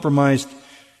and compromised,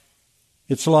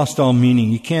 it's lost all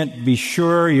meaning. You can't be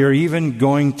sure you're even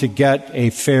going to get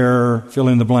a fair fill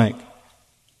in the blank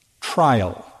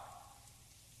trial.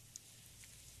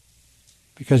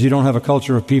 because you don't have a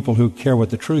culture of people who care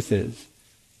what the truth is.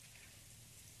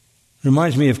 It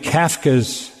reminds me of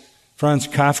Franz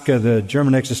Kafka, the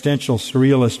German existential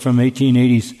surrealist from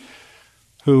 1880s,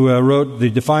 who wrote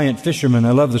The Defiant Fisherman.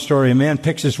 I love the story. A man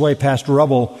picks his way past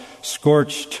rubble,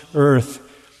 scorched earth.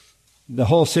 The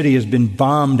whole city has been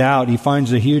bombed out. He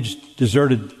finds a huge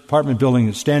deserted apartment building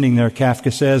that's standing there,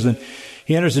 Kafka says, and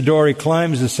he enters the door. He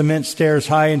climbs the cement stairs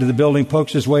high into the building,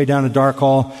 pokes his way down a dark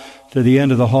hall to the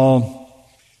end of the hall,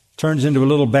 turns into a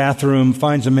little bathroom,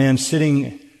 finds a man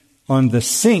sitting on the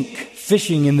sink,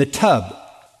 fishing in the tub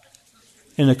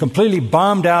in a completely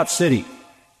bombed out city.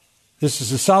 This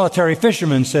is a solitary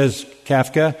fisherman, says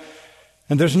Kafka,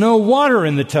 and there's no water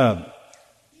in the tub.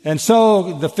 And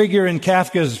so the figure in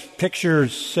Kafka's picture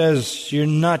says, you're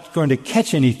not going to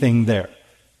catch anything there.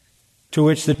 To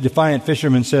which the defiant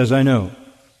fisherman says, I know,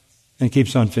 and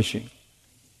keeps on fishing.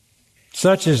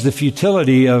 Such is the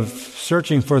futility of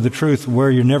searching for the truth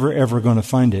where you're never ever going to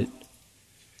find it.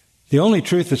 The only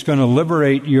truth that's going to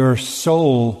liberate your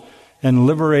soul and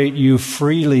liberate you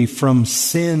freely from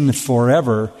sin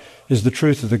forever is the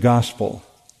truth of the gospel.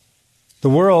 The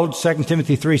world, 2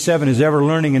 Timothy 3:7, is ever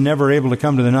learning and never able to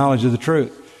come to the knowledge of the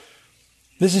truth.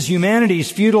 This is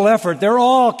humanity's futile effort. They're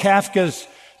all Kafka's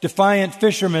defiant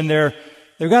fishermen.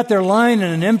 They've got their line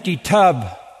in an empty tub.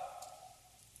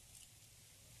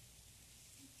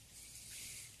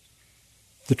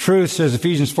 The truth, says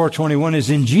Ephesians 4:21, is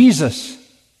in Jesus.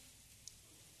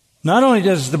 Not only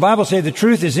does the Bible say the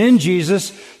truth is in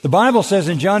Jesus, the Bible says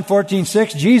in John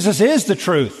 14:6, Jesus is the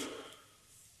truth.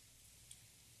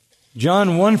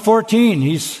 John 1:14,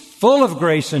 He's full of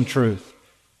grace and truth.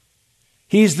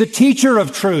 He's the teacher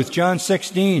of truth, John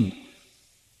 16.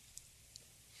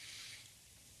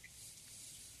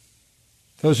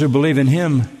 Those who believe in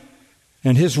Him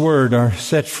and His Word are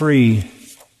set free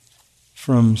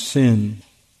from sin.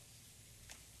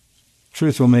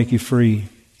 Truth will make you free.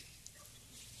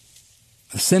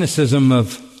 The cynicism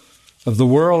of the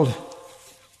world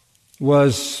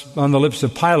was on the lips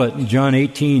of Pilate in John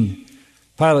 18.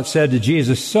 Pilate said to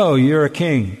Jesus, so you're a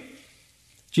king.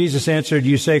 Jesus answered,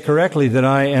 you say correctly that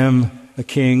I am a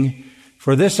king.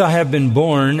 For this I have been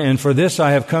born, and for this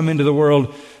I have come into the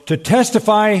world, to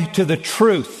testify to the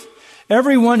truth.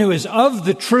 Everyone who is of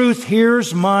the truth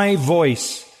hears my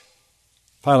voice.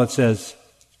 Pilate says,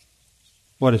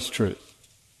 what is truth?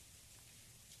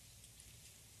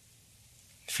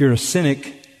 If you're a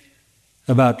cynic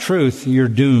about truth, you're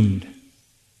doomed.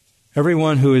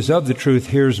 Everyone who is of the truth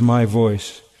hears my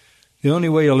voice. The only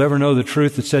way you'll ever know the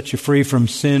truth that sets you free from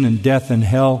sin and death and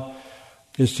hell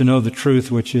is to know the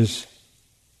truth which is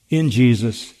in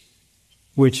Jesus,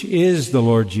 which is the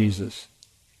Lord Jesus.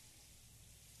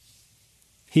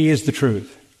 He is the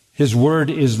truth. His word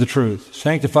is the truth.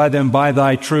 Sanctify them by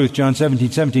thy truth, John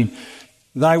 17:17.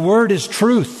 Thy word is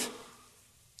truth.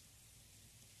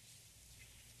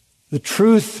 The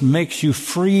truth makes you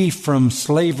free from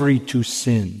slavery to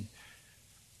sin.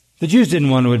 The Jews didn't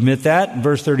want to admit that.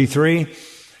 Verse 33,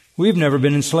 we've never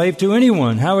been enslaved to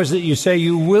anyone. How is it you say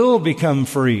you will become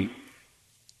free?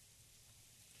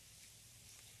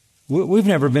 We've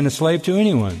never been a slave to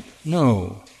anyone.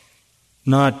 No.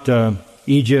 Not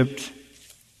Egypt.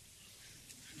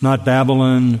 Not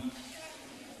Babylon.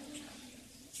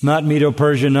 Not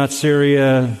Medo-Persia. Not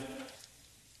Syria.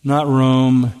 Not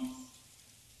Rome.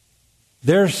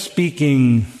 They're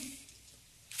speaking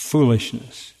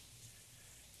foolishness.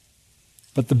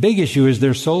 But the big issue is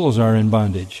their souls are in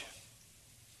bondage.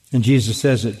 And Jesus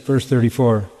says it, verse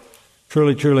 34,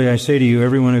 truly, truly, I say to you,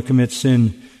 everyone who commits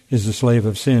sin is a slave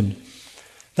of sin.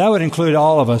 That would include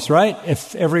all of us, right?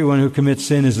 If everyone who commits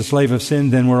sin is a slave of sin,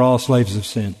 then we're all slaves of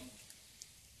sin.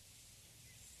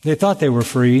 They thought they were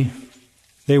free.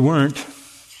 They weren't.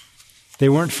 They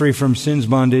weren't free from sin's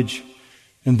bondage,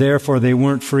 and therefore they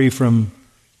weren't free from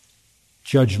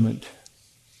judgment.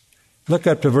 Look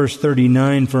up to verse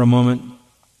 39 for a moment.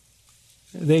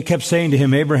 They kept saying to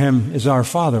him, Abraham is our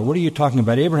father. What are you talking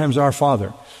about? Abraham's our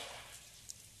father.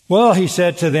 Well, he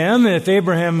said to them, if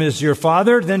Abraham is your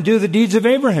father, then do the deeds of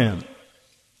Abraham.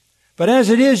 But as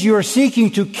it is, you are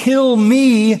seeking to kill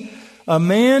me, a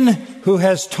man who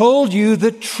has told you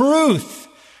the truth,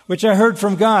 which I heard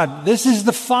from God. This is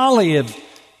the folly of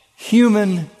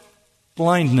human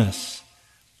blindness.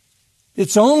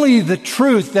 It's only the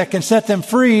truth that can set them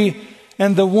free,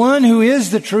 and the one who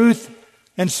is the truth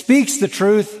and speaks the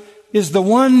truth is the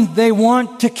one they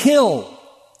want to kill.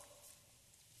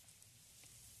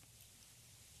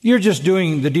 You're just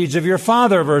doing the deeds of your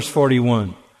father, verse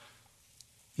 41.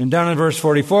 And down in verse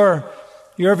 44,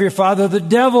 you're of your father the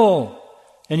devil,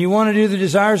 and you want to do the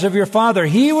desires of your father.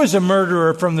 He was a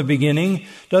murderer from the beginning,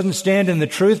 doesn't stand in the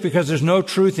truth because there's no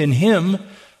truth in him.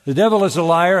 The devil is a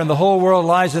liar, and the whole world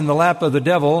lies in the lap of the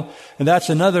devil. And that's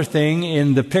another thing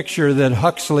in the picture that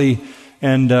Huxley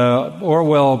and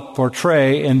Orwell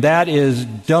portray, and that is,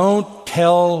 don't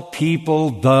tell people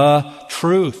the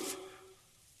truth.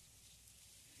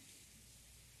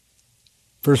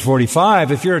 Verse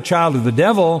 45, if you're a child of the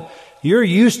devil, you're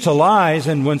used to lies,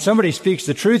 and when somebody speaks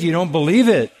the truth, you don't believe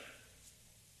it.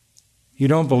 You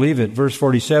don't believe it. Verse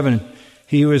 47,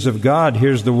 he who is of God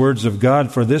hears the words of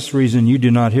God. For this reason you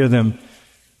do not hear them,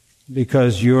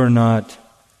 because you're not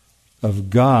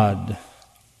of God.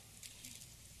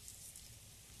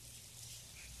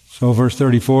 So verse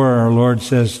 34, our Lord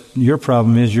says, your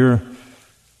problem is you're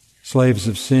slaves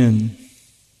of sin.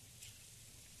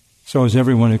 So is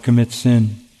everyone who commits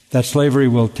sin. That slavery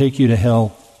will take you to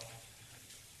hell.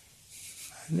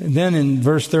 And then in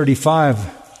verse 35,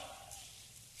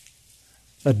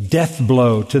 a death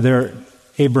blow to their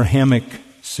Abrahamic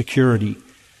security.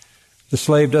 The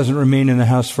slave doesn't remain in the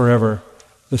house forever.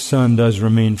 The son does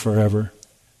remain forever.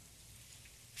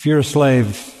 If you're a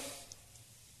slave,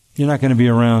 you're not going to be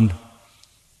around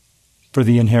for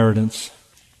the inheritance.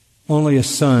 Only a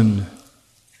son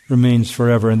remains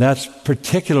forever. And that's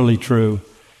particularly true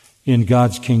in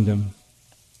God's kingdom.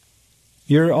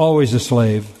 You're always a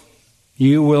slave.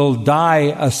 You will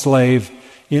die a slave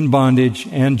in bondage,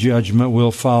 and judgment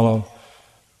will follow.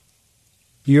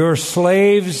 You're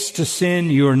slaves to sin.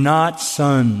 You're not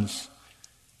sons.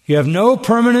 You have no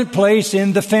permanent place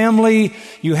in the family.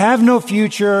 You have no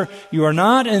future. You are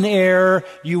not an heir.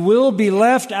 You will be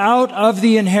left out of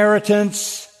the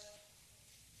inheritance.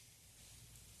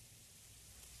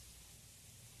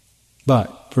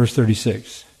 But, verse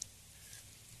 36,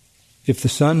 if the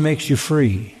Son makes you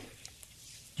free,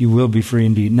 you will be free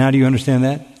indeed. Now do you understand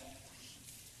that?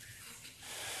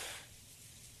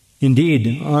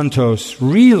 Indeed, ontos,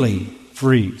 really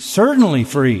free, certainly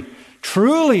free,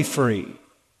 truly free.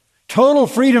 Total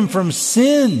freedom from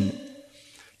sin.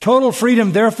 Total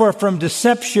freedom, therefore, from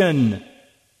deception,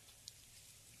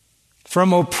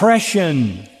 from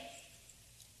oppression,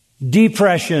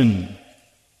 depression,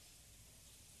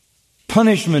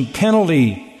 punishment,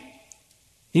 penalty,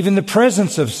 even the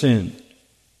presence of sin.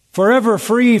 Forever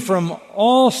free from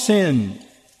all sin.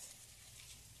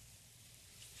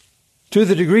 To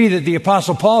the degree that the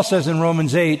Apostle Paul says in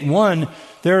Romans 8:1,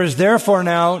 there is therefore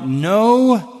now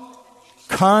no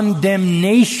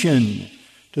condemnation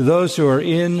to those who are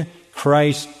in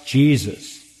Christ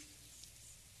Jesus.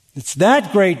 It's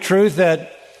that great truth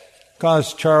that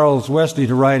caused Charles Wesley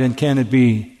to write, and can it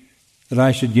be that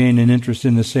I should gain an interest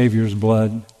in the Savior's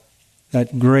blood?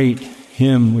 That great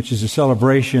hymn, which is a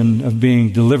celebration of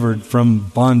being delivered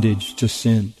from bondage to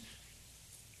sin.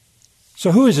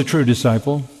 So who is a true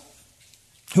disciple?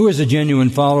 Who is a genuine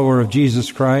follower of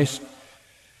Jesus Christ?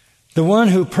 The one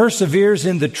who perseveres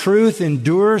in the truth,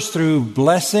 endures through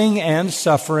blessing and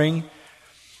suffering.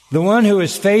 The one who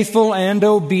is faithful and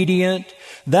obedient.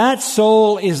 That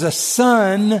soul is a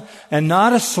son and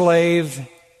not a slave.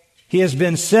 He has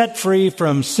been set free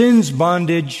from sin's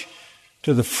bondage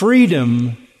to the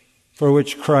freedom for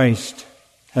which Christ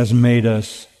has made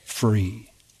us free.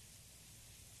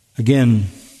 Again,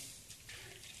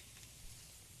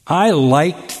 I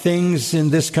liked things in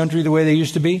this country the way they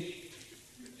used to be.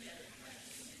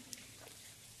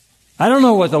 I don't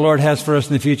know what the Lord has for us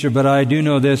in the future, but I do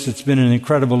know this. It's been an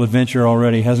incredible adventure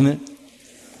already, hasn't it?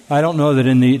 I don't know that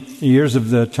in the years of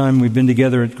the time we've been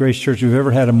together at Grace Church, we've ever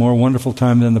had a more wonderful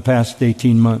time than the past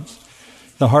 18 months.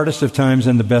 The hardest of times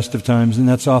and the best of times, and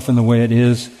that's often the way it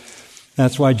is.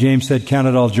 That's why James said, count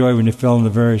it all joy when you fell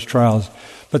into various trials.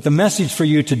 But the message for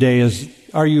you today is,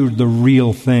 are you the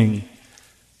real thing?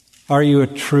 Are you a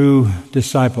true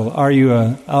disciple? Are you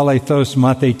a alethos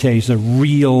mathetes, a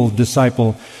real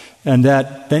disciple? And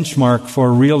that benchmark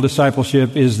for real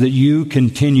discipleship is that you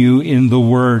continue in the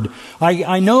Word.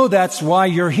 I know that's why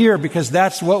you're here, because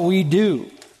that's what we do.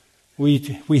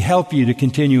 We help you to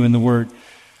continue in the Word.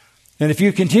 And if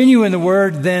you continue in the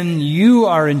Word, then you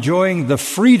are enjoying the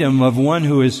freedom of one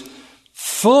who is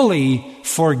fully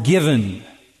forgiven.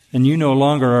 And you no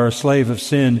longer are a slave of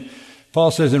sin. Paul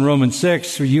says in Romans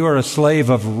 6, you are a slave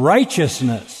of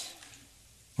righteousness.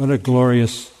 What a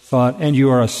glorious thought. And you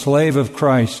are a slave of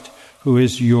Christ, who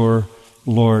is your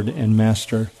Lord and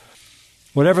Master.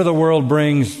 Whatever the world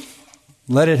brings,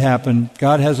 let it happen.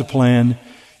 God has a plan.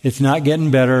 It's not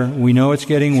getting better. We know it's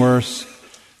getting worse.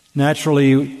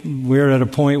 Naturally, we're at a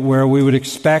point where we would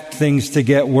expect things to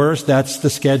get worse. That's the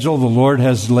schedule the Lord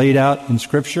has laid out in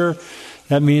Scripture.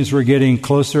 That means we're getting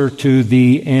closer to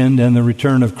the end and the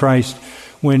return of Christ.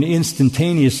 when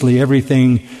instantaneously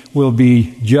everything will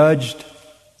be judged.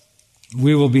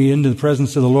 We will be into the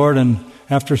presence of the Lord, and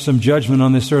after some judgment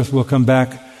on this earth, we'll come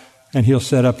back and He'll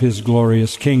set up His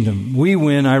glorious kingdom. We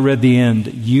win. I read the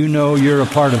end. You know you're a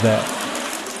part of that.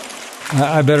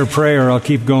 I better pray or I'll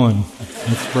keep going.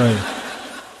 Let's pray.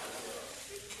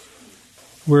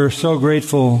 We're so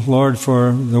grateful, Lord,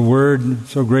 for the Word,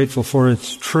 so grateful for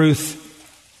its truth,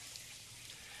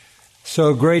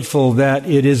 so grateful that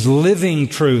it is living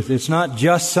truth. It's not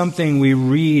just something we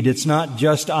read. It's not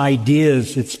just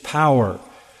ideas. It's power.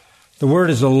 The Word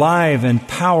is alive and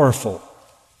powerful.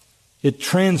 It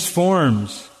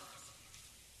transforms.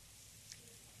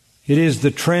 It is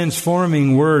the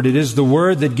transforming Word. It is the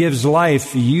Word that gives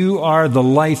life. You are the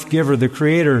life giver, the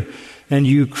Creator, and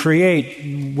you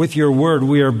create with your Word.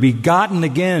 We are begotten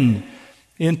again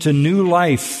into new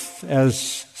life as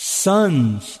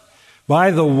sons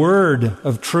by the Word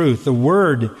of truth. The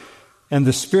Word and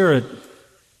the Spirit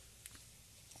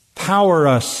power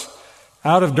us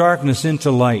out of darkness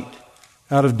into light,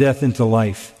 out of death into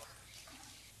life.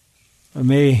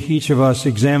 May each of us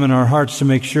examine our hearts to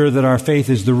make sure that our faith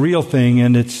is the real thing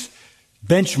and its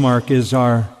benchmark is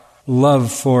our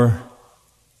love for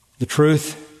the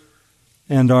truth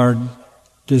and our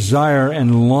desire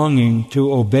and longing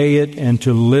to obey it and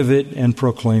to live it and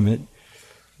proclaim it.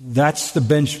 That's the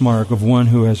benchmark of one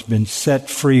who has been set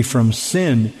free from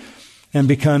sin and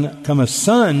become a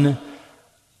son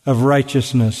of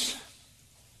righteousness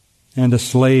and a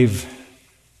slave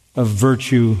of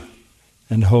virtue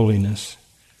and holiness.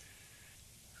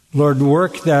 Lord,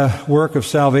 work the work of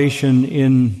salvation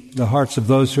in the hearts of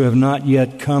those who have not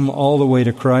yet come all the way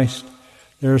to Christ.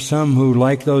 There are some who,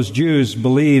 like those Jews,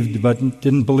 believed but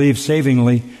didn't believe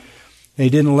savingly. They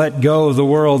didn't let go of the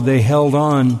world. They held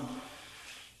on.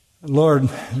 Lord,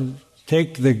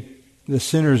 take the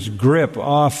sinner's grip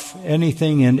off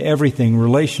anything and everything,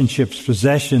 relationships,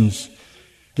 possessions,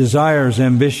 desires,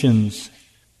 ambitions,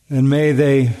 and may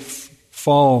they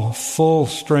fall full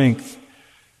strength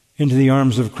into the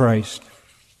arms of Christ,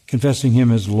 confessing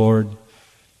Him as Lord,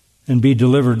 and be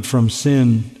delivered from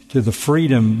sin to the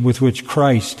freedom with which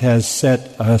Christ has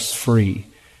set us free.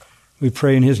 We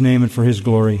pray in His name and for His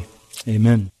glory.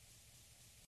 Amen.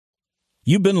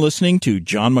 You've been listening to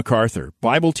John MacArthur,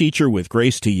 Bible teacher with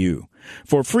Grace to You.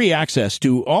 For free access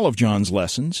to all of John's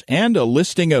lessons and a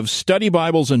listing of study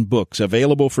Bibles and books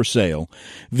available for sale,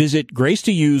 visit Grace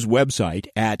to You's website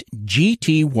at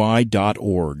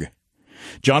gty.org.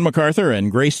 John MacArthur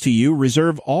and Grace to You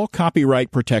reserve all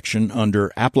copyright protection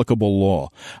under applicable law.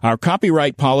 Our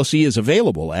copyright policy is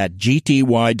available at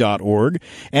gty.org,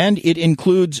 and it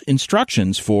includes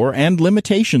instructions for and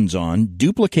limitations on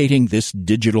duplicating this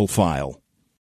digital file.